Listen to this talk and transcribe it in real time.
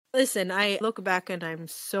Listen, I look back and I'm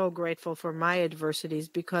so grateful for my adversities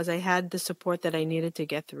because I had the support that I needed to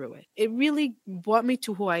get through it. It really brought me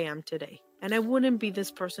to who I am today. And I wouldn't be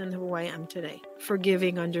this person who I am today.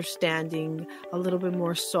 Forgiving, understanding, a little bit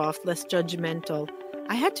more soft, less judgmental.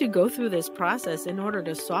 I had to go through this process in order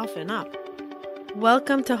to soften up.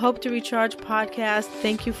 Welcome to Hope to Recharge podcast.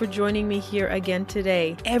 Thank you for joining me here again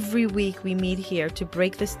today. Every week we meet here to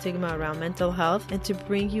break the stigma around mental health and to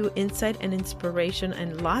bring you insight and inspiration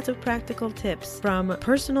and lots of practical tips from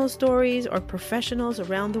personal stories or professionals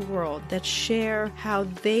around the world that share how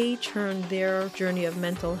they turn their journey of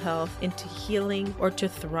mental health into healing or to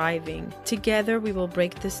thriving. Together we will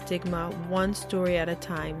break the stigma one story at a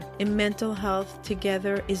time. In mental health,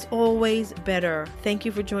 together is always better. Thank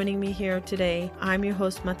you for joining me here today. I'm your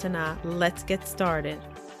host, Matana. Let's get started.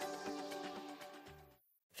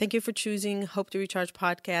 Thank you for choosing Hope to Recharge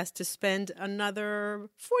podcast to spend another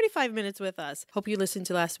 45 minutes with us. Hope you listened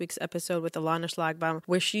to last week's episode with Alana Schlagbaum,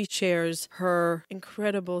 where she shares her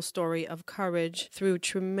incredible story of courage through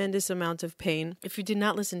tremendous amounts of pain. If you did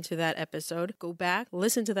not listen to that episode, go back,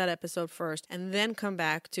 listen to that episode first, and then come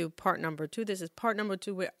back to part number 2. This is part number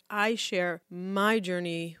 2, where I share my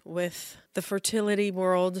journey with the fertility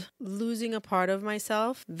world, losing a part of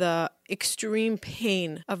myself, the extreme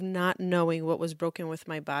pain of not knowing what was broken with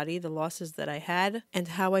my body, the losses that I had, and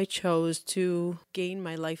how I chose to gain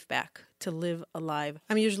my life back, to live alive.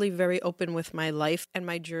 I'm usually very open with my life and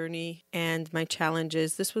my journey and my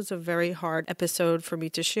challenges. This was a very hard episode for me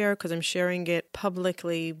to share because I'm sharing it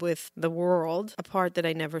publicly with the world, a part that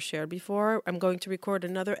I never shared before. I'm going to record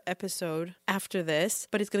another episode after this,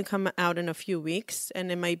 but it's going to come out in a few weeks, and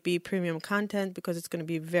it might be premium content because it's going to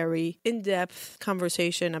be very in-depth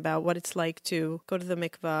conversation about what it's like to go to the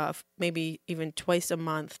mikvah maybe even twice a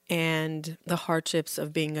month and the hardships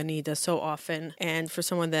of being a nida so often. And for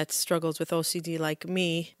someone that struggles with OCD like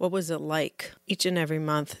me, what was it like each and every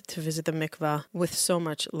month to visit the mikvah with so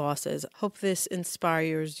much losses? Hope this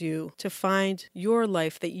inspires you to find your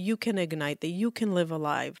life that you can ignite, that you can live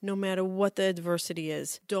alive, no matter what the adversity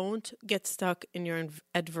is. Don't get stuck in your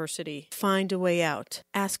adversity. Find a way out.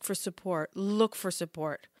 Ask for support. Look for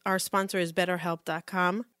support. Our sponsor is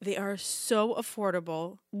BetterHelp.com. They are so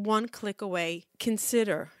affordable, one click away.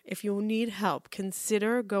 Consider, if you need help,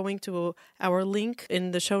 consider going to our link in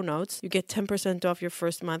the show notes. You get 10% off your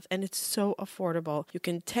first month, and it's so affordable. You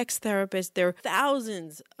can text therapists. There are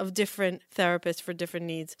thousands of different therapists for different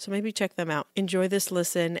needs, so maybe check them out. Enjoy this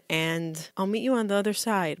listen, and I'll meet you on the other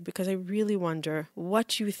side because I really wonder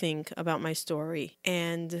what you think about my story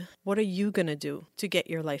and what are you going to do to get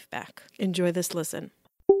your life back. Enjoy this listen.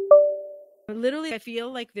 Literally, I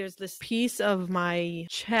feel like there's this piece of my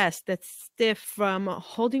chest that's stiff from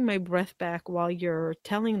holding my breath back while you're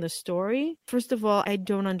telling the story. First of all, I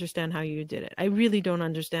don't understand how you did it. I really don't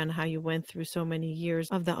understand how you went through so many years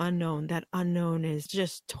of the unknown. That unknown is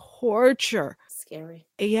just torture. Scary.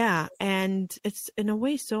 Yeah, and it's in a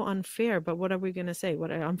way so unfair, but what are we going to say?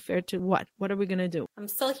 What are unfair to what? What are we going to do? I'm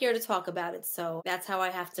still here to talk about it, so that's how I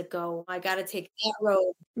have to go. I got to take that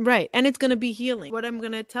road. Right. And it's going to be healing. What I'm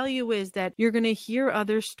going to tell you is that you're going to hear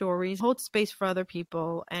other stories, hold space for other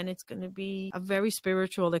people, and it's going to be a very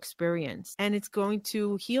spiritual experience. And it's going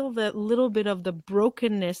to heal the little bit of the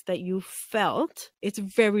brokenness that you felt. It's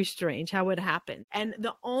very strange how it happened. And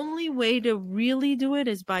the only way to really do it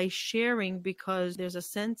is by sharing, because there's a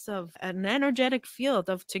sense of an energetic field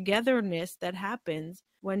of togetherness that happens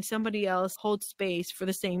when somebody else holds space for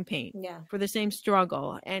the same pain, for the same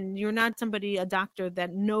struggle. And you're not a doctor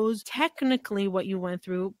that knows technically what you went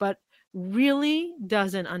through, but really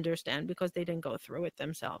doesn't understand because they didn't go through it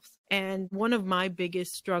themselves. And one of my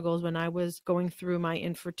biggest struggles when I was going through my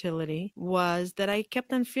infertility was that I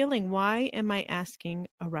kept on feeling, why am I asking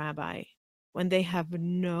a rabbi when they have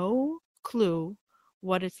no clue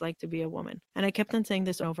what it's like to be a woman? And I kept on saying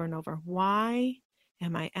this over and over. Why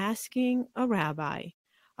am I asking a rabbi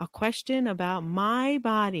a question about my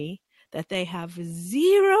body that they have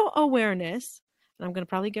zero awareness? And I'm going to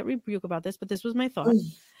probably get rebuked about this, but this was my thought.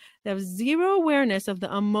 They have zero awareness of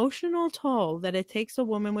the emotional toll that it takes a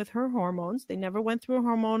woman with her hormones. They never went through a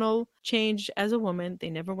hormonal change as a woman.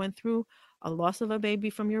 They never went through a loss of a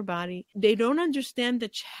baby from your body. They don't understand the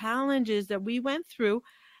challenges that we went through.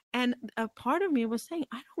 And a part of me was saying,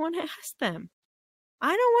 I don't want to ask them.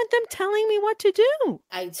 I don't want them telling me what to do.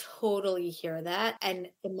 I totally hear that. And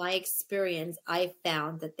in my experience, I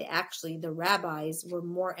found that the rabbis were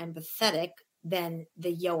more empathetic than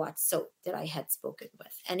the yoatzot that I had spoken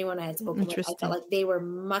with. Anyone I had spoken with, I felt like they were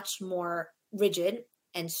much more rigid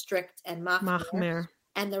and strict and machmir.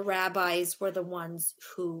 And the rabbis were the ones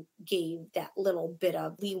who gave that little bit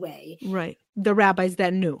of leeway. Right. The rabbis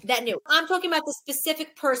that knew. That knew. I'm talking about the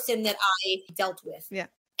specific person that I dealt with. Yeah.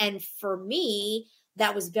 And for me,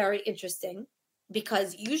 that was very interesting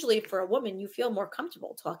because usually for a woman, you feel more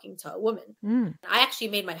comfortable talking to a woman. Mm. I actually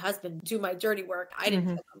made my husband do my dirty work. I didn't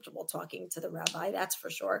feel comfortable talking to the rabbi, that's for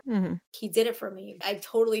sure. He did it for me. I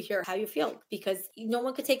totally hear how you feel because no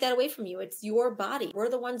one could take that away from you. It's your body. We're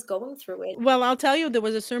the ones going through it. Well, I'll tell you, there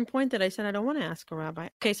was a certain point that I said, I don't want to ask a rabbi.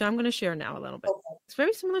 Okay, so I'm going to share now a little bit. Okay. It's a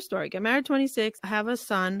very similar story. Get married 26, I have a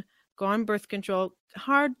son, go on birth control.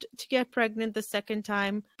 Hard to get pregnant the second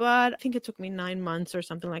time, but I think it took me 9 months or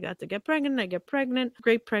something like that to get pregnant. I get pregnant,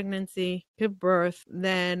 great pregnancy, give birth.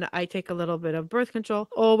 Then I take a little bit of birth control,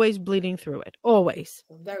 always bleeding through it. Always.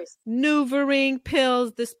 Very Maneuvering,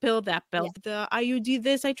 pills, this pill, that pill, the IUD,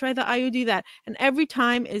 this, I try the IUD, that. And every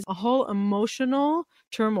time is a whole emotional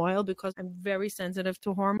turmoil because I'm very sensitive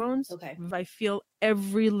to hormones. Okay. I feel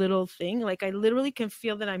every little thing. Like I literally can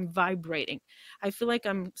feel that I'm vibrating. I feel like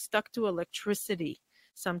I'm stuck to electricity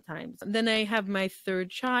sometimes. Then I have my third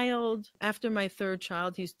child. After my third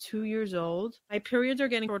child, he's 2 years old. My periods are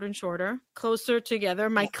getting shorter and shorter, closer together.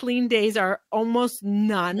 My clean days are almost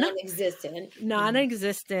non-existent.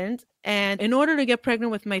 And in order to get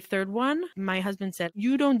pregnant with my third one, my husband said,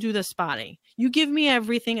 you don't do the spotting. You give me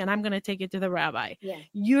everything and I'm going to take it to the rabbi. Yeah.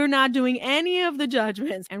 You're not doing any of the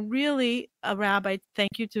judgments. And really, a rabbi,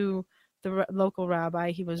 thank you to the local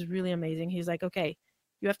rabbi. He was really amazing. He's like, okay,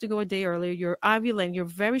 you have to go a day earlier. You're ovulating. You're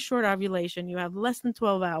very short ovulation. You have less than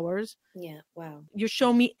 12 hours. Yeah. Wow. You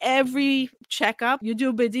show me every checkup. You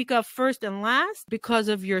do Bedika first and last because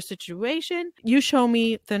of your situation. You show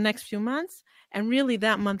me the next few months. And really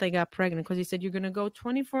that month I got pregnant because he said, you're going to go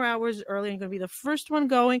 24 hours early. You're going to be the first one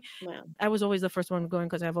going. Wow. I was always the first one going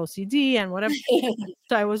because I have OCD and whatever.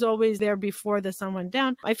 So I was always there before the sun went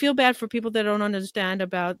down. I feel bad for people that don't understand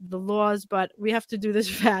about the laws, but we have to do this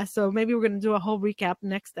fast. So maybe we're going to do a whole recap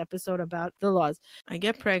next episode about the laws. I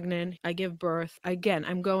get pregnant. I give birth. Again,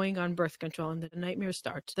 I'm going on birth control and the nightmare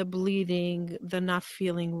starts. The bleeding, the not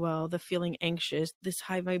feeling well, the feeling anxious, this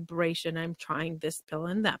high vibration. I'm trying this pill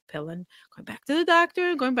and that pill and going back to the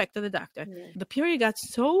doctor, going back to the doctor. Yeah. The period got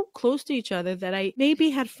so close to each other that I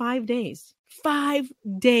maybe had 5 days. 5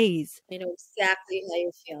 days. I know exactly how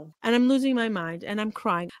you feel. And I'm losing my mind and I'm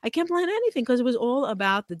crying. I can't plan anything because it was all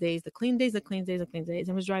about the days, the clean days, the clean days, the clean days.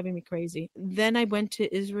 And it was driving me crazy. Then I went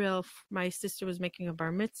to Israel. My sister was making a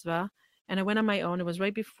bar mitzvah and I went on my own. It was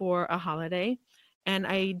right before a holiday. And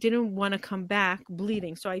I didn't want to come back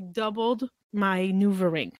bleeding. So I doubled my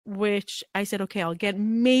NuvaRing, which I said, okay, I'll get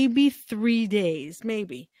maybe 3 days,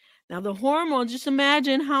 maybe. Now the hormones, just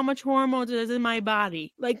imagine how much hormones is in my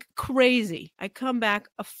body, like crazy. I come back,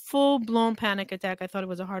 a full-blown panic attack. I thought it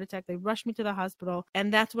was a heart attack. They rushed me to the hospital.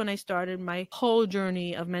 And that's when I started my whole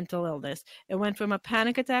journey of mental illness. It went from a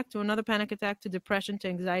panic attack to another panic attack to depression to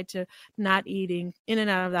anxiety to not eating, in and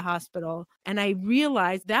out of the hospital. And I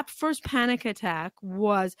realized that first panic attack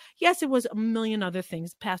was, yes, it was a million other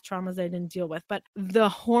things, past traumas I didn't deal with, but the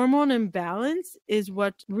hormone imbalance is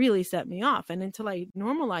what really set me off. And until I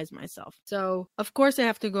normalized myself. So of course I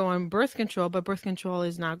have to go on birth control, but birth control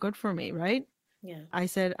is not good for me, right? Yeah. I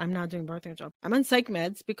said, I'm not doing birth control. I'm on psych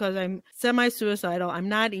meds because I'm semi-suicidal. I'm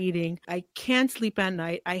not eating. I can't sleep at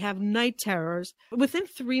night. I have night terrors. Within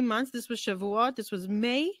 3 months, this was Shavuot. This was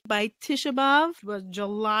May. By Tisha B'Av, it was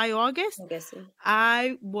July, August.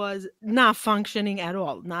 I was not functioning at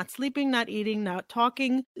all. Not sleeping, not eating, not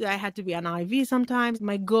talking. I had to be on IV sometimes.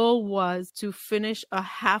 My goal was to finish a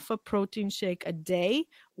half a protein shake a day.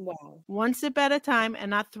 Wow. One sip at a time and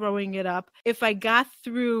not throwing it up. If I got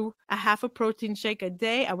through a half a protein shake a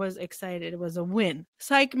day, I was excited. It was a win.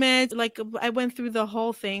 Psych meds, like I went through the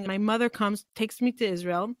whole thing. My mother comes, takes me to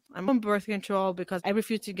Israel. I'm on birth control because I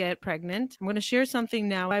refuse to get pregnant. I'm going to share something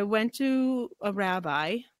now. I went to a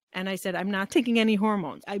rabbi. And I said, I'm not taking any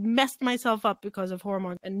hormones. I messed myself up because of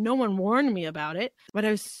hormones and no one warned me about it. But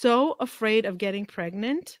I was so afraid of getting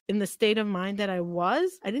pregnant in the state of mind that I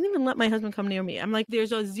was. I didn't even let my husband come near me. I'm like,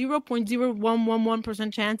 there's a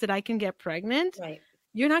 0.0111% chance that I can get pregnant. Right.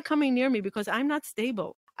 You're not coming near me because I'm not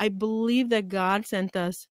stable. I believe that God sent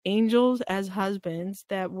us angels as husbands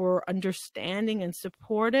that were understanding and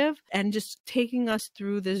supportive and just taking us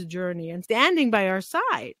through this journey and standing by our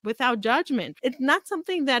side without judgment. It's not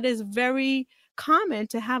something that is very common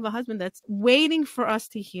to have a husband that's waiting for us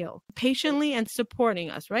to heal patiently and supporting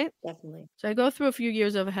us, right? Definitely. So I go through a few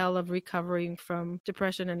years of hell of recovering from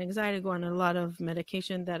depression and anxiety, go on a lot of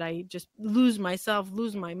medication that I just lose myself,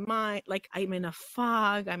 lose my mind. Like I'm in a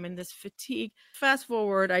fog, I'm in this fatigue. Fast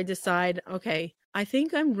forward, I decide, okay, I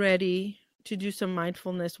think I'm ready to do some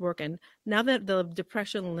mindfulness work. And now that the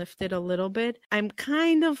depression lifted a little bit, I'm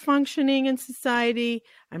kind of functioning in society.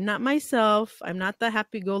 I'm not myself. I'm not the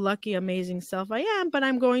happy-go-lucky, amazing self I am, but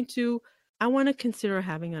I want to consider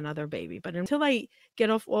having another baby. But until I get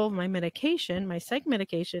off all of my medication, my psych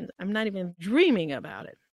medication, I'm not even dreaming about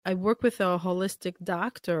it. I work with a holistic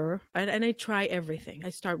doctor and I try everything. I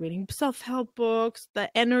start reading self-help books, the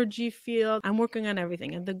energy field. I'm working on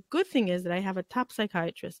everything. And the good thing is that I have a top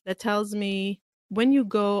psychiatrist that tells me when you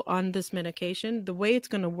go on this medication, the way it's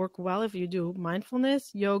going to work well if you do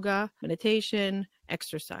mindfulness, yoga, meditation,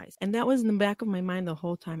 exercise. And that was in the back of my mind the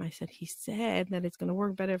whole time. I said, he said that it's going to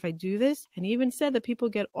work better if I do this. And he even said that people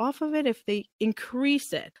get off of it if they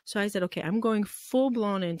increase it. So I said, okay, I'm going full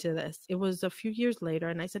blown into this. It was a few years later.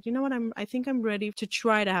 And I said, you know what? I think I'm ready to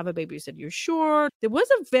try to have a baby. He said, you're sure? There was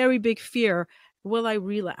a very big fear. Will I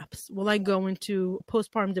relapse? Will I go into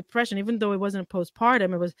postpartum depression? Even though it wasn't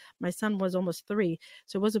postpartum, my son was almost 3.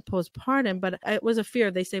 So it wasn't postpartum, but it was a fear.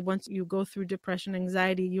 They say once you go through depression,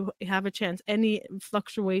 anxiety, you have a chance. Any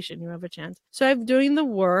fluctuation, you have a chance. So I'm doing the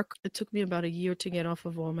work. It took me about a year to get off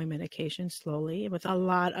of all my medication slowly with a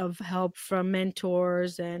lot of help from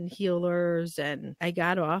mentors and healers. And I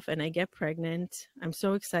got off and I get pregnant. I'm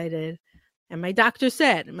so excited. And my doctor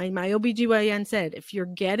said, my OBGYN said, if you're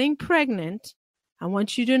getting pregnant, I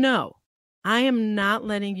want you to know, I am not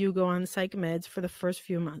letting you go on psych meds for the first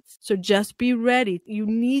few months. So just be ready. You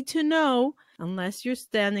need to know, unless you're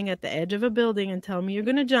standing at the edge of a building and tell me you're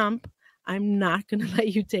going to jump, I'm not going to let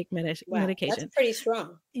you take medication. That's pretty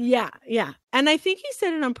strong. Yeah. And I think he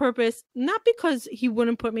said it on purpose, not because he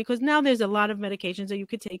wouldn't put me, because now there's a lot of medications that you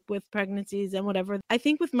could take with pregnancies and whatever. I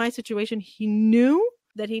think with my situation, he knew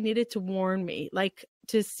that he needed to warn me, like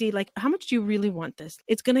to see, like, how much do you really want this?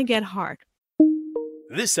 It's going to get hard.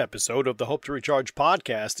 This episode of the Hope to Recharge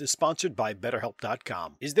podcast is sponsored by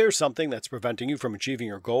BetterHelp.com. Is there something that's preventing you from achieving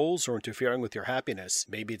your goals or interfering with your happiness?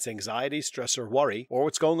 Maybe it's anxiety, stress, or worry, or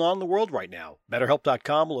what's going on in the world right now.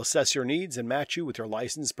 BetterHelp.com will assess your needs and match you with your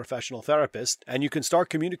licensed professional therapist, and you can start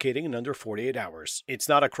communicating in under 48 hours. It's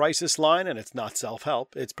not a crisis line and it's not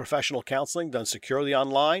self-help. It's professional counseling done securely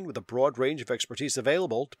online with a broad range of expertise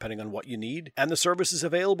available depending on what you need, and the service is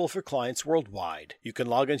available for clients worldwide. You can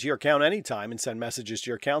log into your account anytime and send messages to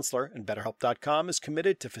your counselor, and BetterHelp.com is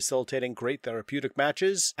committed to facilitating great therapeutic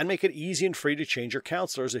matches and make it easy and free to change your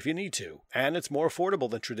counselors if you need to. And it's more affordable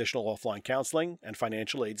than traditional offline counseling, and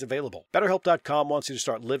financial aid's available. BetterHelp.com wants you to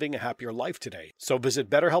start living a happier life today. So visit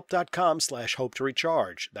BetterHelp.com/hope to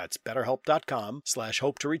recharge. That's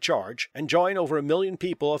BetterHelp.com/hope to recharge, and join over 1 million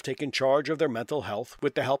people who have taken charge of their mental health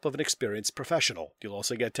with the help of an experienced professional. You'll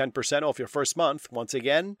also get 10% off your first month. Once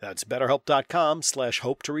again, that's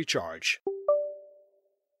BetterHelp.com/hope to recharge.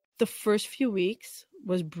 The first few weeks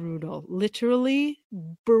was brutal, literally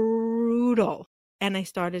brutal. And I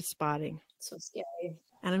started spotting. So scary.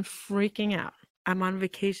 And I'm freaking out. I'm on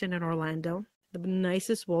vacation in Orlando, the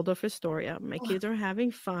nicest Waldorf Astoria. My kids are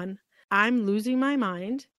having fun. I'm losing my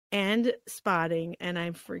mind and spotting, and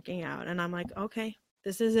I'm freaking out. And I'm like, okay,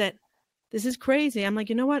 this is it. This is crazy. I'm like,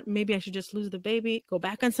 you know what? Maybe I should just lose the baby, go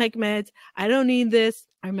back on psych meds. I don't need this.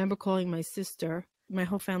 I remember calling my sister. My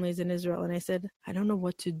whole family is in Israel. And I said, I don't know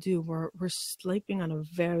what to do. We're sleeping on a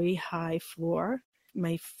very high floor.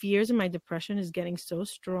 My fears and my depression is getting so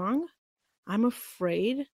strong. I'm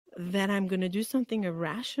afraid that I'm going to do something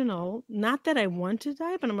irrational. Not that I want to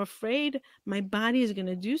die, but I'm afraid my body is going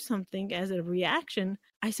to do something as a reaction.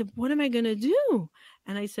 I said, what am I going to do?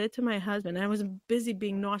 And I said to my husband, I was busy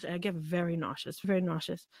being nauseous. I get very nauseous.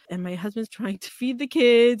 And my husband's trying to feed the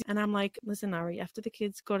kids. And I'm like, listen, Ari, after the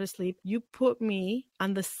kids go to sleep, you put me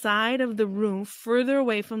on the side of the room, further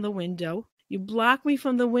away from the window. You block me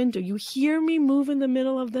from the window. You hear me move in the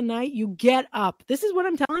middle of the night. You get up. This is what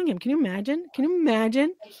I'm telling him. Can you imagine?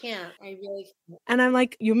 I can't. I really can't. And I'm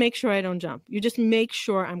like, you make sure I don't jump. You just make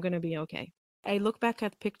sure I'm going to be okay. I look back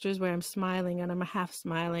at pictures where I'm smiling and I'm half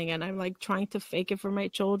smiling and I'm like trying to fake it for my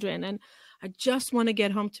children. And I just want to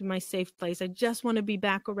get home to my safe place. I just want to be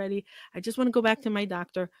back already. I just want to go back to my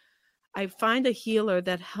doctor. I find a healer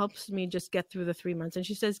that helps me just get through the 3 months. And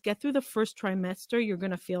she says, get through the first trimester, you're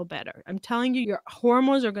going to feel better. I'm telling you, your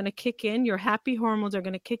hormones are going to kick in. Your happy hormones are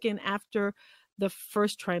going to kick in after the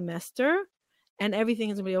first trimester. And everything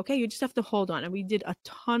is going to be okay. You just have to hold on. And we did a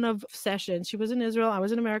ton of sessions. She was in Israel. I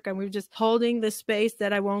was in America. And we were just holding the space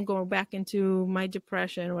that I won't go back into my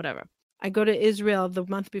depression, whatever. I go to Israel the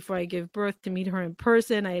month before I give birth to meet her in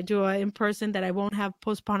person. I do it in person that I won't have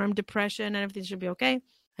postpartum depression and everything should be okay.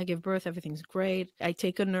 I give birth. Everything's great. I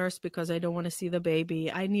take a nurse because I don't want to see the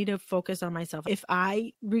baby. I need to focus on myself. If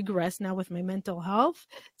I regress now with my mental health,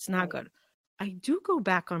 it's not good. I do go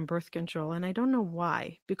back on birth control, and I don't know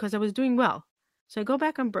why, because I was doing well. So I go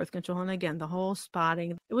back on birth control, and again, the whole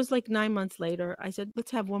spotting. It was like 9 months later. I said,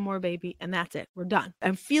 let's have one more baby, and that's it. We're done.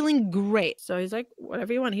 I'm feeling great. So he's like,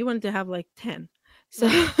 whatever you want. He wanted to have like 10. So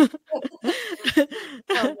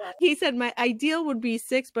he said my ideal would be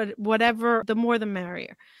 6, but whatever, the more the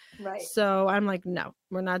merrier. Right. So I'm like, no,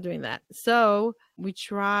 we're not doing that. So we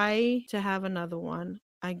try to have another one.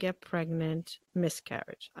 I get pregnant,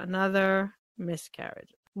 miscarriage, another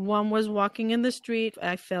miscarriage. One was walking in the street.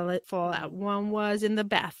 I fall out. One was in the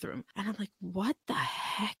bathroom. And I'm like, what the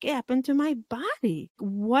heck happened to my body?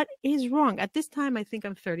 What is wrong? At this time, I think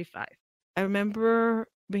I'm 35. I remember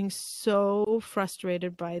being so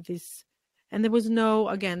frustrated by this. And there was no,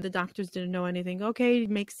 again, the doctors didn't know anything. Okay, it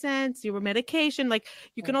makes sense. You were medication. Like,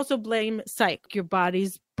 you can also blame psych. Your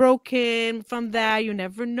body's broken from that. You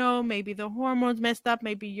never know. Maybe the hormones messed up.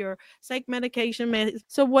 Maybe your psych medication.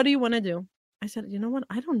 So what do you want to do? I said, you know what?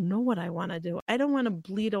 I don't know what I want to do. I don't want to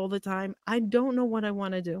bleed all the time. I don't know what I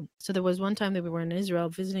want to do. So there was one time that we were in Israel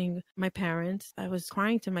visiting my parents. I was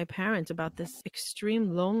crying to my parents about this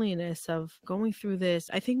extreme loneliness of going through this.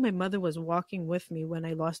 I think my mother was walking with me when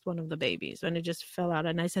I lost one of the babies, and it just fell out.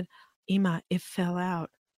 And I said, Ima, it fell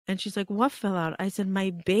out. And she's like, what fell out? I said,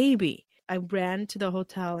 my baby. I ran to the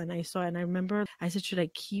hotel and I saw it. And I remember I said, should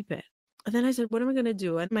I keep it? And then I said, what am I going to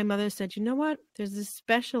do? And my mother said, you know what? There's this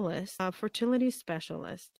specialist, a fertility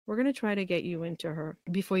specialist. We're going to try to get you into her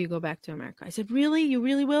before you go back to America. I said, really? You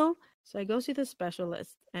really will? So I go see the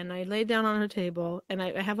specialist and I lay down on her table and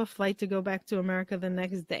I have a flight to go back to America the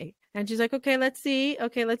next day. And she's like, okay, let's see.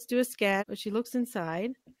 Okay, let's do a scan. But she looks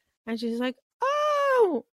inside and she's like,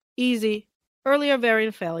 oh, easy. Early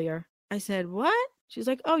ovarian failure. I said, what? She's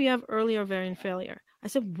like, oh, you have early ovarian failure. I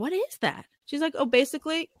said, what is that? She's like, oh,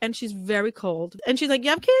 basically, and she's very cold. And she's like, you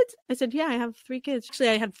have kids? I said, yeah, I have 3 kids. Actually,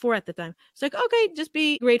 I had 4 at the time. She's like, okay, just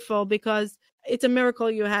be grateful because it's a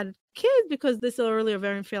miracle you had kids because this early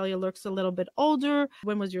ovarian failure looks a little bit older.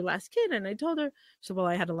 When was your last kid? And I told her, she said, well,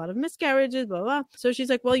 I had a lot of miscarriages, blah, blah. So she's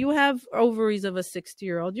like, well, you have ovaries of a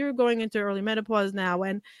 60-year-old. You're going into early menopause now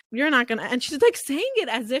and you're not going to, and she's like saying it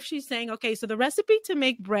as if she's saying, okay, so the recipe to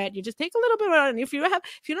make bread, you just take a little bit of it. And if you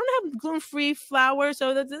don't have gluten-free flour,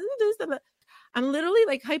 so that's I'm literally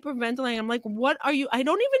like hyperventilating. I'm like, what are you? I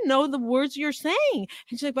don't even know the words you're saying. And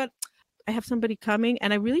she's like, but I have somebody coming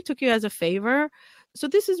and I really took you as a favor. So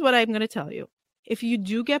this is what I'm going to tell you. If you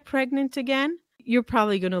do get pregnant again, you're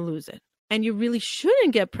probably going to lose it. And you really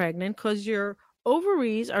shouldn't get pregnant because your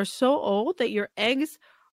ovaries are so old that your eggs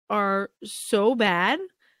are so bad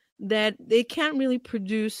that they can't really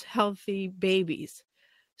produce healthy babies.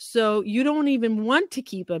 So you don't even want to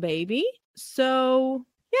keep a baby. So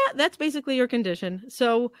yeah, that's basically your condition.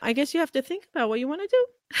 So I guess you have to think about what you want to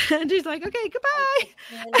do. And she's like, okay,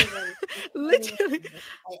 goodbye. Literally.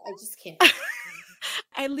 I just can't.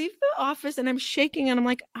 I leave the office and I'm shaking and I'm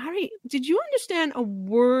like, Ari, did you understand a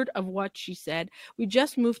word of what she said? We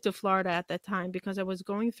just moved to Florida at that time because I was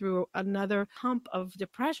going through another hump of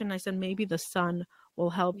depression. I said, maybe the sun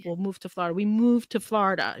will help. We'll move to Florida. We moved to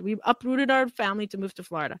Florida. We uprooted our family to move to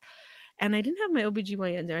Florida. And I didn't have my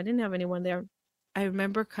OBGYN there. I didn't have anyone there. I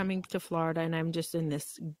remember coming to Florida and I'm just in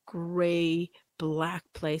this gray, black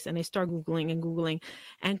place. And I start Googling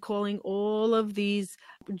and calling all of these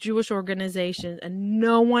Jewish organizations and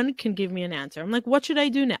no one can give me an answer. I'm like, what should I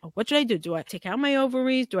do now? What should I do? Do I take out my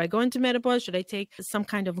ovaries? Do I go into menopause? Should I take some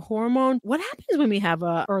kind of hormone? What happens when we have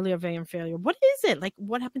a early ovarian failure? What is it? Like,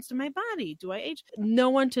 what happens to my body? Do I age? No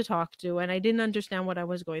one to talk to. And I didn't understand what I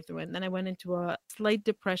was going through. And then I went into a slight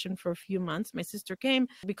depression for a few months. My sister came.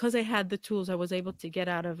 Because I had the tools, I was able to get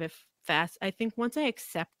out of it fast. I think once I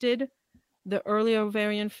accepted the early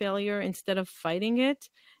ovarian failure instead of fighting it,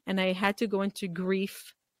 and I had to go into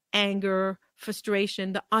grief, anger,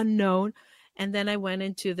 frustration, the unknown. And then I went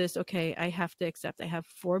into this, okay, I have to accept. I have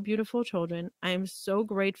 4 beautiful children. I am so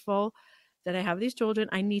grateful that I have these children.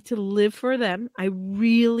 I need to live for them. I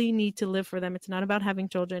really need to live for them. It's not about having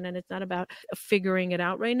children and it's not about figuring it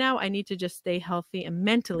out right now. I need to just stay healthy and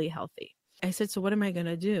mentally healthy. I said, so what am I going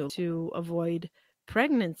to do to avoid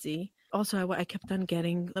pregnancy? Also, I kept on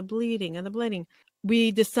getting the bleeding and the bleeding.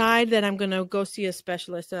 We decide that I'm going to go see a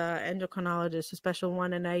specialist, endocrinologist, a special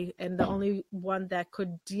one. And the only one that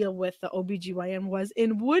could deal with the OBGYN was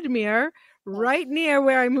in Woodmere, right near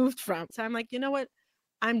where I moved from. So I'm like, you know what?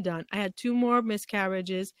 I'm done. I had 2 more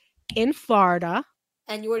miscarriages in Florida.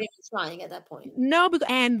 And you weren't even trying at that point. No,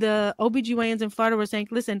 and the OBGYNs in Florida were saying,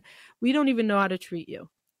 listen, we don't even know how to treat you.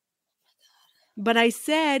 But I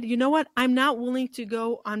said, you know what? I'm not willing to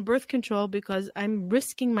go on birth control because I'm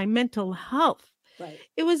risking my mental health. Right.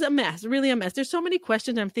 It was a mess, really a mess. There's so many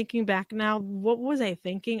questions. I'm thinking back now. What was I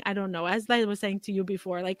thinking? I don't know. As I was saying to you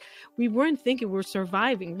before, like we weren't thinking, we're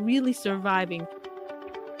surviving, really surviving.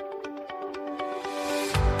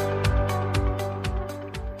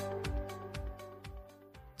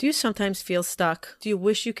 Do you sometimes feel stuck? Do you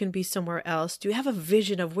wish you can be somewhere else? Do you have a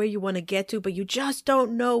vision of where you want to get to, but you just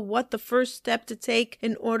don't know what the first step to take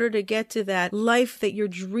in order to get to that life that you're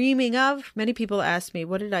dreaming of? Many people ask me,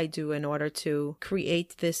 what did I do in order to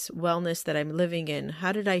create this wellness that I'm living in?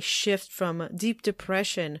 How did I shift from deep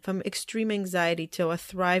depression, from extreme anxiety to a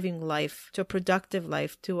thriving life, to a productive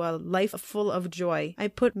life, to a life full of joy? I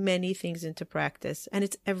put many things into practice, and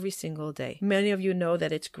it's every single day. Many of you know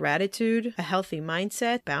that it's gratitude, a healthy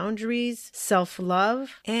mindset, boundaries,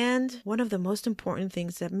 self-love, and one of the most important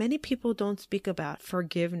things that many people don't speak about,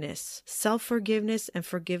 forgiveness. Self-forgiveness and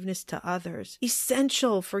forgiveness to others.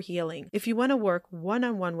 Essential for healing. If you want to work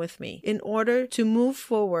one-on-one with me in order to move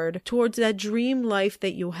forward towards that dream life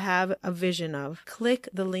that you have a vision of, click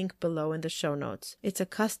the link below in the show notes. It's a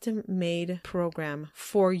custom-made program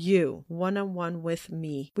for you, one-on-one with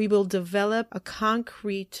me. We will develop a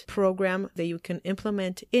concrete program that you can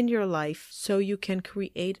implement in your life so you can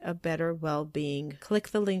create a better well-being. Click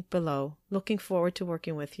the link below. Looking forward to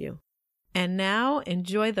working with you. And now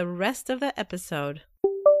enjoy the rest of the episode.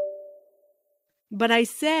 But I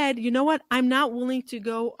said, you know what? I'm not willing to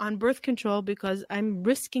go on birth control because I'm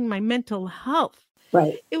risking my mental health.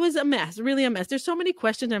 Right. It was a mess, really a mess. There's so many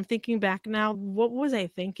questions. I'm thinking back now. What was I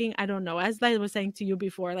thinking? I don't know. As I was saying to you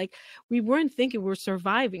before, like we weren't thinking, we're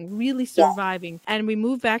surviving, really surviving. Yeah. And we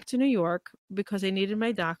moved back to New York because I needed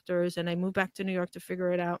my doctors, and I moved back to New York to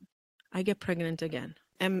figure it out. I get pregnant again.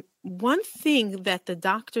 And one thing that the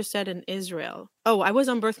doctor said in Israel, I was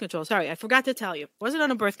on birth control. Sorry, I forgot to tell you. I wasn't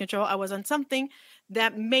on a birth control. I was on something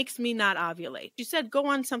that makes me not ovulate. She said, go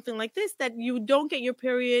on something like this, that you don't get your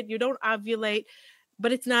period, you don't ovulate,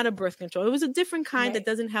 but it's not a birth control. It was a different kind that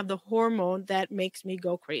doesn't have the hormone that makes me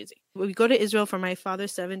go crazy. We go to Israel for my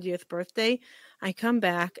father's 70th birthday. I come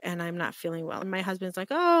back and I'm not feeling well. And my husband's like,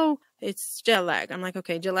 oh, it's jet lag. I'm like,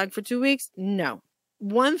 okay, jet lag for 2 weeks? No.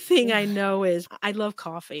 One thing I know is I love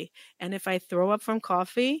coffee. And if I throw up from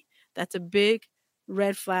coffee, that's a big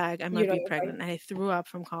red flag. I might be pregnant. Right. I threw up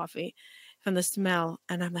from coffee, from the smell.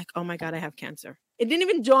 And I'm like, oh my God, I have cancer. It didn't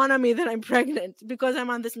even dawn on me that I'm pregnant because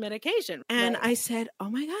I'm on this medication. And I said,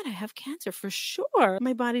 oh my God, I have cancer for sure.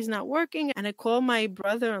 My body's not working. And I called my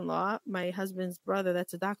brother-in-law, my husband's brother,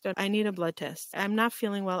 that's a doctor. I need a blood test. I'm not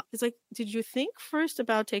feeling well. He's like, did you think first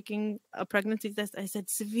about taking a pregnancy test? I said,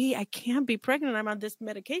 Zvi, I can't be pregnant. I'm on this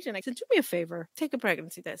medication. I said, do me a favor, take a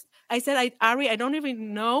pregnancy test. I said, Ari, I don't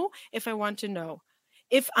even know if I want to know.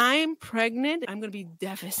 If I'm pregnant, I'm going to be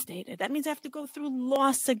devastated. That means I have to go through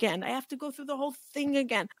loss again. I have to go through the whole thing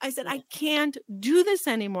again. I said, I can't do this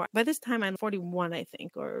anymore. By this time, I'm 41, I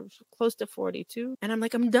think, or close to 42. And I'm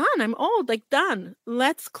like, I'm done. I'm old, like done.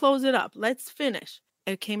 Let's close it up. Let's finish.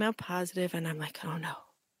 It came out positive, and I'm like, oh no.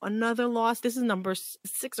 Another loss. This is number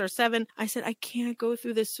 6 or 7. I said, I can't go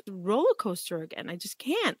through this roller coaster again. I just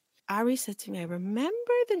can't. Ari said to me, I remember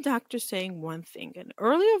the doctor saying one thing, an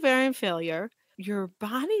early ovarian failure, your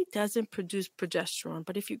body doesn't produce progesterone,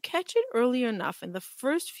 but if you catch it early enough in the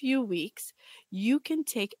first few weeks, you can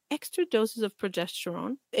take extra doses of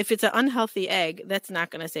progesterone. If it's an unhealthy egg, that's not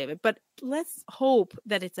going to save it. But let's hope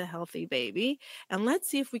that it's a healthy baby. And let's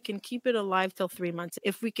see if we can keep it alive till 3 months.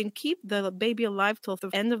 If we can keep the baby alive till the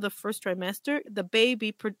end of the first trimester, the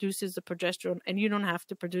baby produces the progesterone and you don't have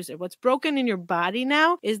to produce it. What's broken in your body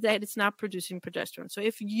now is that it's not producing progesterone. So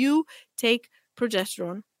if you take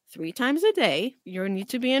progesterone 3 times a day, you need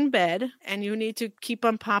to be in bed and you need to keep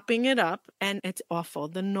on popping it up, and it's awful.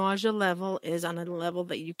 The nausea level is on a level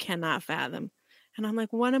that you cannot fathom. And I'm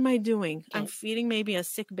like, what am I doing? I'm feeding maybe a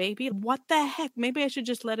sick baby. What the heck? Maybe I should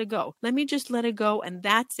just let it go. Let me just let it go, and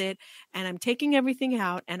that's it. And I'm taking everything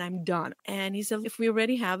out and I'm done. And he said, if we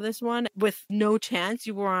already have this one with no chance,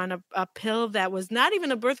 you were on a pill that was not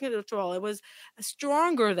even a birth control. It was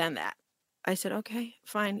stronger than that. I said, okay,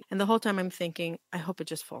 fine. And the whole time I'm thinking, I hope it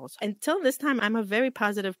just falls. Until this time, I'm a very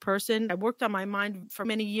positive person. I worked on my mind for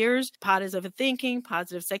many years. Positive thinking,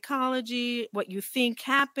 positive psychology, what you think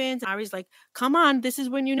happens. Ari's like, come on, this is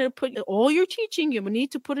when you need to put all your teaching, you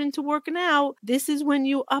need to put into work now. This is when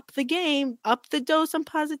you up the game, up the dose on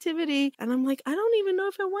positivity. And I'm like, I don't even know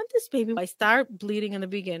if I want this baby. I start bleeding in the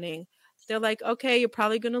beginning. They're like, okay, you're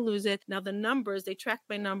probably going to lose it. Now the numbers, they track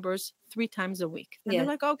my numbers 3 times a week. And they're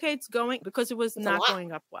like, okay, it's going, because it was not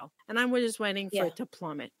going up well. And I'm just waiting for it to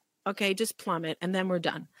plummet. Okay, just plummet. And then we're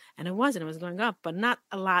done. And it wasn't. It was going up, but not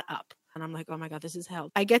a lot up. And I'm like, oh my God, this is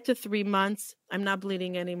hell. I get to 3 months. I'm not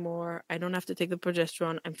bleeding anymore. I don't have to take the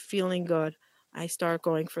progesterone. I'm feeling good. I start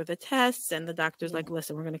going for the tests, and the doctor's like,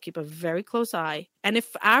 listen, we're going to keep a very close eye. And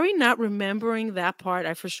if Ari not remembering that part,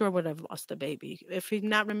 I for sure would have lost the baby. If he's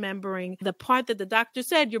not remembering the part that the doctor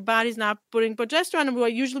said, your body's not putting progesterone, and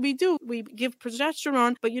what usually we do, we give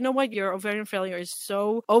progesterone, but you know what? Your ovarian failure is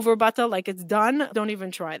so over, Bata, like it's done. Don't even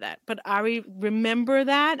try that. But Ari remember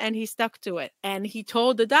that, and he stuck to it. And he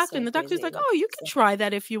told the doctor, and the doctor's like, oh, you can try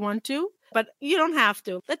that if you want to. But you don't have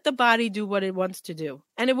to. Let the body do what it wants to do.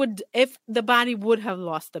 And it would, if the body would have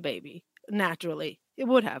lost the baby naturally, it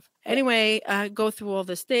would have. Anyway, I go through all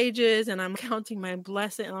the stages and I'm counting my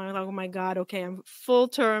blessing. And I'm like, oh my God, okay, I'm full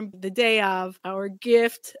term, the day of our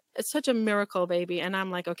gift. It's such a miracle, baby. And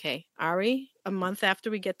I'm like, okay, Ari, a month after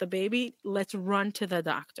we get the baby, let's run to the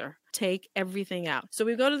doctor. Take everything out. So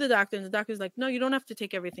we go to the doctor and the doctor's like, no, you don't have to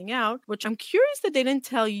take everything out, which I'm curious that they didn't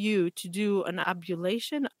tell you to do an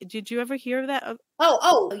ablation. Did you ever hear of that?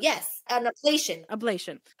 Oh, yes. An ablation.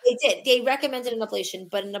 Ablation. They did. They recommended an ablation,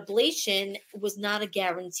 but an ablation was not a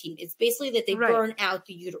guaranteed. It's basically that they burn out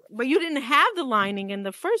the uterus. But you didn't have the lining in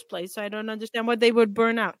the first place, so I don't understand what they would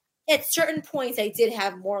burn out. At certain points, I did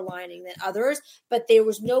have more lining than others, but there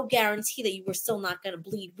was no guarantee that you were still not going to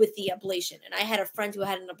bleed with the ablation. And I had a friend who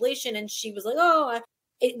had an ablation, and she was like, oh,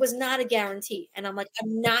 it was not a guarantee. And I'm like,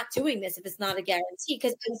 I'm not doing this if it's not a guarantee,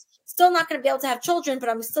 because I'm still not going to be able to have children, but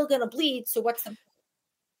I'm still going to bleed. So what's the point?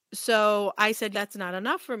 So I said, that's not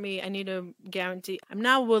enough for me. I need a guarantee. I'm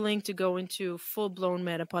not willing to go into full-blown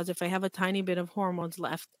menopause. If I have a tiny bit of hormones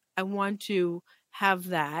left, I want to have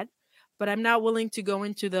that. But I'm not willing to go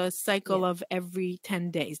into the cycle of every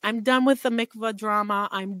 10 days. I'm done with the mikvah drama.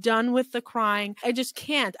 I'm done with the crying. I just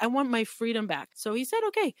can't. I want my freedom back. So he said,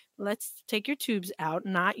 okay, let's take your tubes out,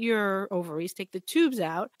 not your ovaries. Take the tubes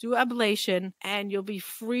out, do ablation, and you'll be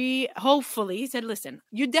free. Hopefully, he said, listen,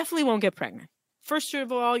 you definitely won't get pregnant. First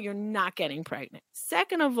of all, you're not getting pregnant.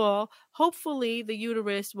 Second of all, hopefully the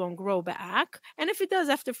uterus won't grow back. And if it does,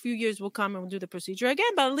 after a few years, we'll come and we'll do the procedure again,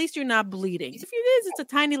 but at least you're not bleeding. If it is, it's a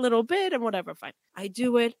tiny little bit and whatever, fine. I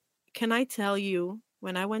do it. Can I tell you,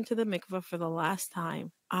 when I went to the mikveh for the last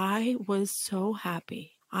time, I was so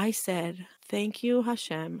happy. I said, thank you,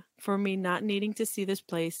 Hashem, for me not needing to see this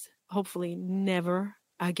place, hopefully never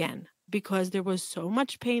again, because there was so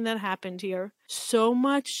much pain that happened here, so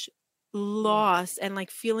much loss and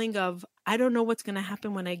like feeling of, I don't know what's going to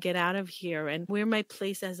happen when I get out of here and where my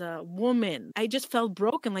place as a woman. I just felt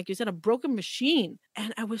broken, like you said, a broken machine.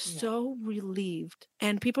 And I was so relieved.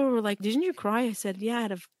 And people were like, didn't you cry? I said, yeah,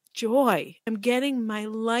 out of joy. I'm getting my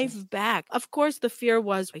life back. Of course, the fear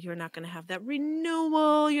was, you're not going to have that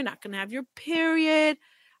renewal. You're not going to have your period.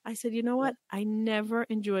 I said, you know what? I never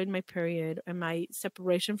enjoyed my period and my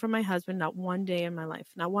separation from my husband, not one day in my life.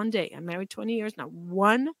 Not one day. I'm married 20 years, not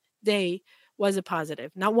one day was a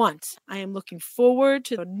positive. Not once. I am looking forward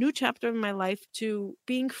to a new chapter of my life, to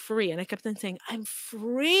being free. And I kept on saying, I'm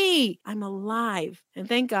free. I'm alive. And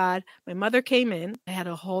thank God my mother came in. I had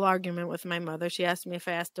a whole argument with my mother. She asked me if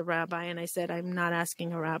I asked a rabbi, and I said, I'm not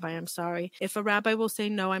asking a rabbi. I'm sorry. If a rabbi will say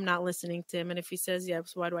no, I'm not listening to him. And if he says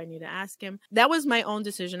yes, why do I need to ask him? That was my own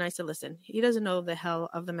decision. I said, listen, he doesn't know the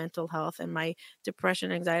hell of the mental health and my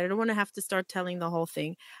depression, anxiety. I don't want to have to start telling the whole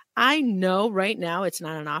thing. I know right now it's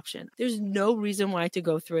not an option. There's no reason why to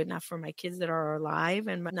go through it, not for my kids that are alive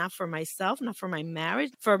and not for myself, not for my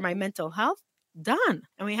marriage, for my mental health. Done.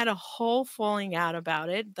 And we had a whole falling out about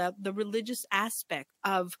it, the religious aspect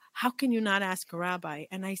of how can you not ask a rabbi?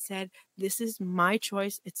 And I said, this is my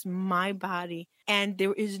choice. It's my body. And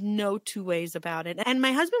there is no two ways about it. And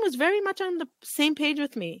my husband was very much on the same page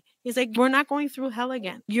with me. He's like, we're not going through hell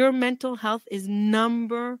again. Your mental health is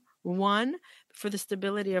number one for the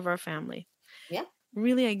stability of our family. Yeah.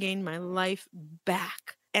 Really, I gained my life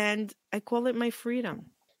back. And I call it my freedom.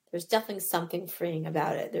 There's definitely something freeing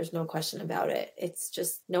about it. There's no question about it. It's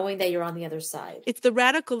just knowing that you're on the other side. It's the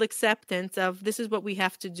radical acceptance of this is what we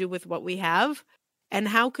have to do with what we have. And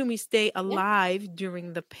how can we stay alive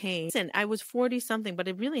during the pain? And I was 40 something, but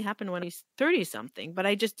it really happened when I was 30 something. But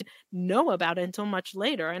I just didn't know about it until much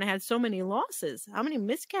later. And I had so many losses. How many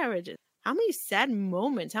miscarriages? How many sad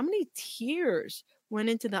moments? How many tears went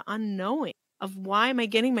into the unknowing of why am I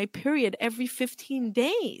getting my period every 15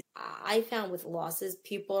 days? I found with losses,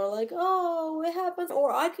 people are like, oh, it happens.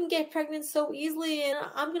 Or I can get pregnant so easily and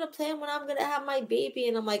I'm going to plan when I'm going to have my baby.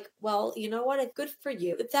 And I'm like, well, you know what? It's good for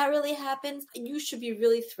you. If that really happens, you should be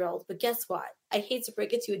really thrilled. But guess what? I hate to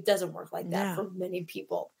break it to you. It doesn't work like that for many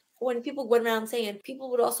people. When people went around saying,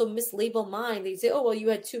 people would also mislabel mine. They'd say, oh, well, you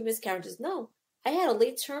had 2 miscarriages. No, I had a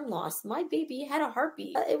late term loss. My baby had a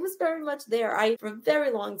heartbeat. It was very much there. For a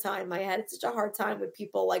very long time, I had such a hard time with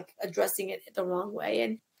people like addressing it the wrong way.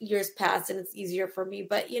 And years pass and it's easier for me.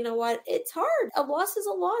 But you know what? It's hard. A loss is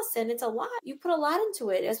a loss and it's a lot. You put a lot into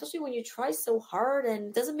it, especially when you try so hard, and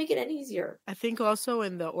it doesn't make it any easier. I think also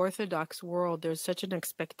in the Orthodox world, there's such an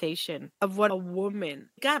expectation of what a woman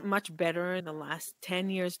got much better in the last 10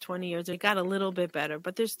 years, 20 years. It got a little bit better,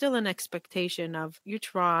 but there's still an expectation of you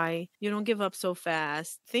try, you don't give up so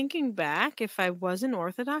fast. Thinking back, if I wasn't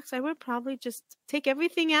Orthodox, I would probably just take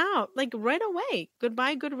everything out like right away.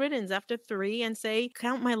 Goodbye, good riddance after 3 and say,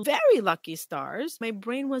 count my very lucky stars. My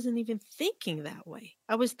brain wasn't even thinking that way.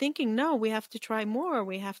 I was thinking, no, we have to try more.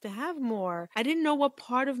 We have to have more. I didn't know what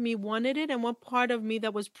part of me wanted it and what part of me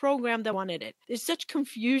that was programmed that wanted it. There's such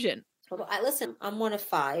confusion. Listen, I'm one of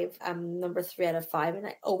 5. I'm number 3 out of 5. And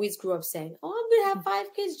I always grew up saying, oh, I'm going to have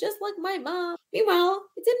 5 kids just like my mom. Meanwhile,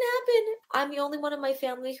 it didn't happen. I'm the only one in my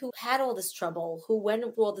family who had all this trouble, who went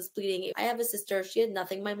through all this bleeding. I have a sister. She had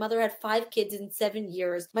nothing. My mother had 5 kids in 7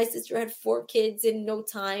 years. My sister had 4 kids in no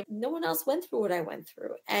time. No one else went through what I went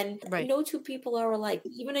through. And no 2 people are alike,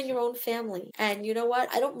 even in your own family. And you know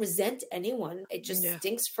what? I don't resent anyone. It just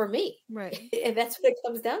stinks for me. Right. And that's what it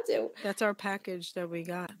comes down to. That's our package that we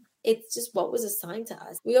got. It's just what was assigned to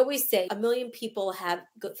us. We always say 1 million people have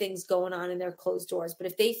things going on in their closed doors, but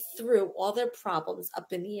if they threw all their problems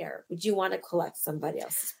up in the air, would you want to collect somebody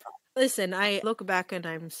else's problems? Listen, I look back and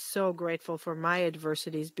I'm so grateful for my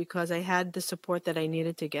adversities because I had the support that I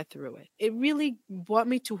needed to get through it. It really brought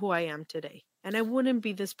me to who I am today. And I wouldn't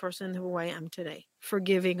be this person who I am today.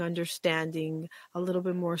 Forgiving, understanding, a little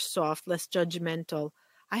bit more soft, less judgmental.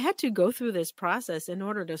 I had to go through this process in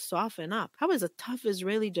order to soften up. I was a tough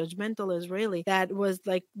Israeli, judgmental Israeli that was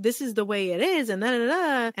like, this is the way it is, and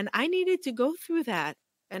da-da-da. And I needed to go through that.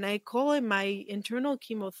 And I call it my internal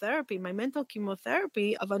chemotherapy, my mental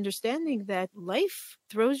chemotherapy of understanding that life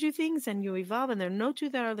throws you things and you evolve, and there are no 2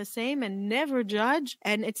 that are the same, and never judge.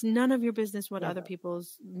 And it's none of your business what other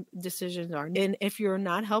people's decisions are. And if you're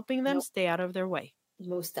not helping them, stay out of their way.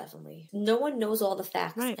 Most definitely. No one knows all the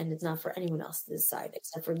facts, and it's not for anyone else to decide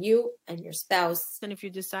except for you and your spouse. And if you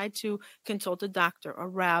decide to consult a doctor, a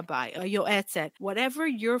rabbi, a yoetzet, whatever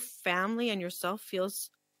your family and yourself feels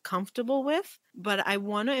comfortable with, but I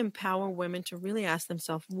want to empower women to really ask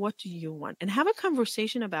themselves, what do you want? And have a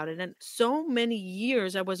conversation about it. And so many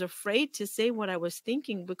years I was afraid to say what I was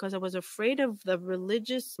thinking because I was afraid of the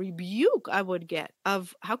religious rebuke I would get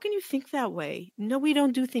of, how can you think that way? No, we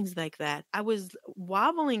don't do things like that. I was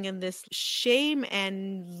wobbling in this shame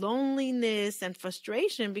and loneliness and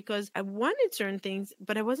frustration because I wanted certain things,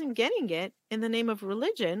 but I wasn't getting it in the name of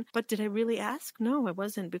religion. But did I really ask? No, I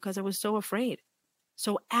wasn't, because I was so afraid.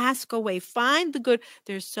 So ask away, find the good.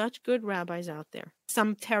 There's such good rabbis out there.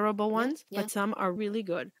 Some terrible ones, but some are really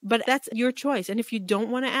good. But that's your choice. And if you don't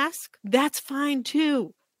want to ask, that's fine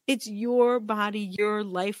too. It's your body, your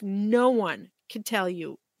life. No one can tell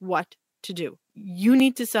you what to do. You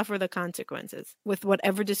need to suffer the consequences with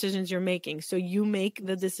whatever decisions you're making. So you make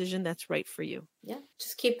the decision that's right for you. Yeah,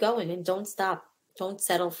 just keep going and don't stop. Don't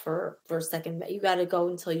settle for a second. You got to go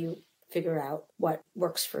until you figure out what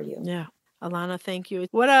works for you. Yeah. Alana, thank you.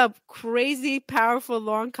 What a crazy, powerful,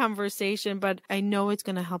 long conversation, but I know it's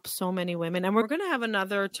going to help so many women. And we're going to have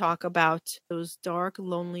another talk about those dark,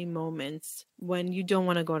 lonely moments when you don't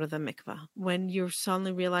want to go to the mikvah, when you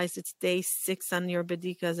suddenly realize it's day 6 on your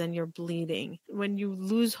bedikas and you're bleeding, when you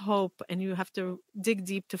lose hope and you have to dig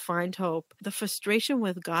deep to find hope, the frustration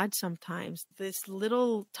with God sometimes, this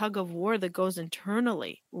little tug of war that goes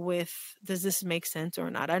internally with, does this make sense or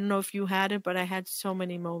not? I don't know if you had it, but I had so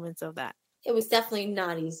many moments of that. It was definitely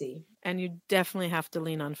not easy. And you definitely have to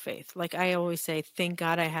lean on faith. Like I always say, thank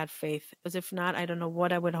God I had faith. Because if not, I don't know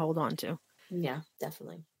what I would hold on to. Yeah,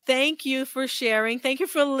 definitely. Thank you for sharing. Thank you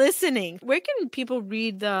for listening. Where can people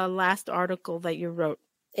read the last article that you wrote?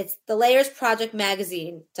 It's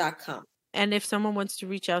thelayersprojectmagazine.com. And if someone wants to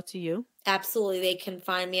reach out to you? Absolutely. They can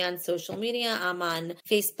find me on social media. I'm on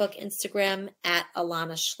Facebook, Instagram at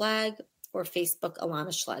Alana Schlag, or Facebook Alana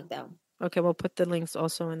Schlagbaum. Okay, we'll put the links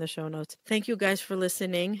also in the show notes. Thank you guys for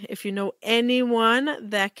listening. If you know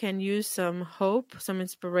anyone that can use some hope, some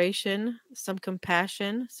inspiration, some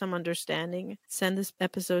compassion, some understanding, send this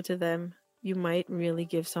episode to them. You might really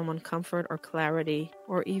give someone comfort or clarity,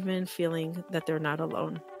 or even feeling that they're not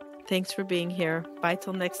alone. Thanks for being here. Bye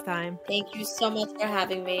till next time. Thank you so much for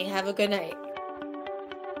having me. Have a good night.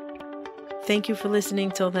 Thank you for listening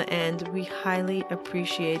till the end. We highly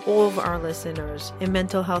appreciate all of our listeners. And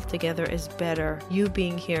Mental Health Together is better. You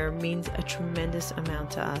being here means a tremendous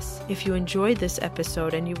amount to us. If you enjoyed this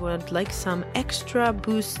episode and you would like some extra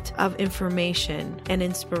boost of information and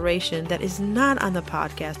inspiration that is not on the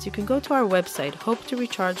podcast, you can go to our website,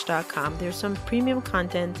 hopetorecharge.com. There's some premium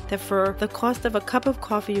content that for the cost of a cup of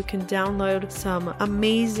coffee, you can download some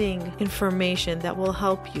amazing information that will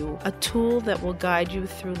help you, a tool that will guide you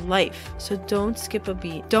through life. So don't skip a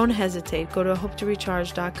beat. Don't hesitate. Go to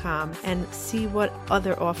hopetorecharge.com and see what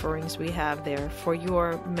other offerings we have there for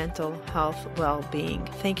your mental health well-being.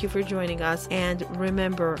 Thank you for joining us. And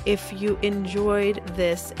remember, if you enjoyed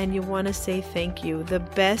this and you want to say thank you, the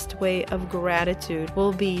best way of gratitude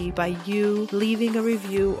will be by you leaving a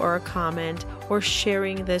review or a comment or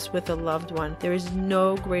sharing this with a loved one. There is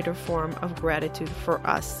no greater form of gratitude for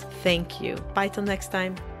us. Thank you. Bye till next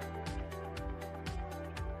time.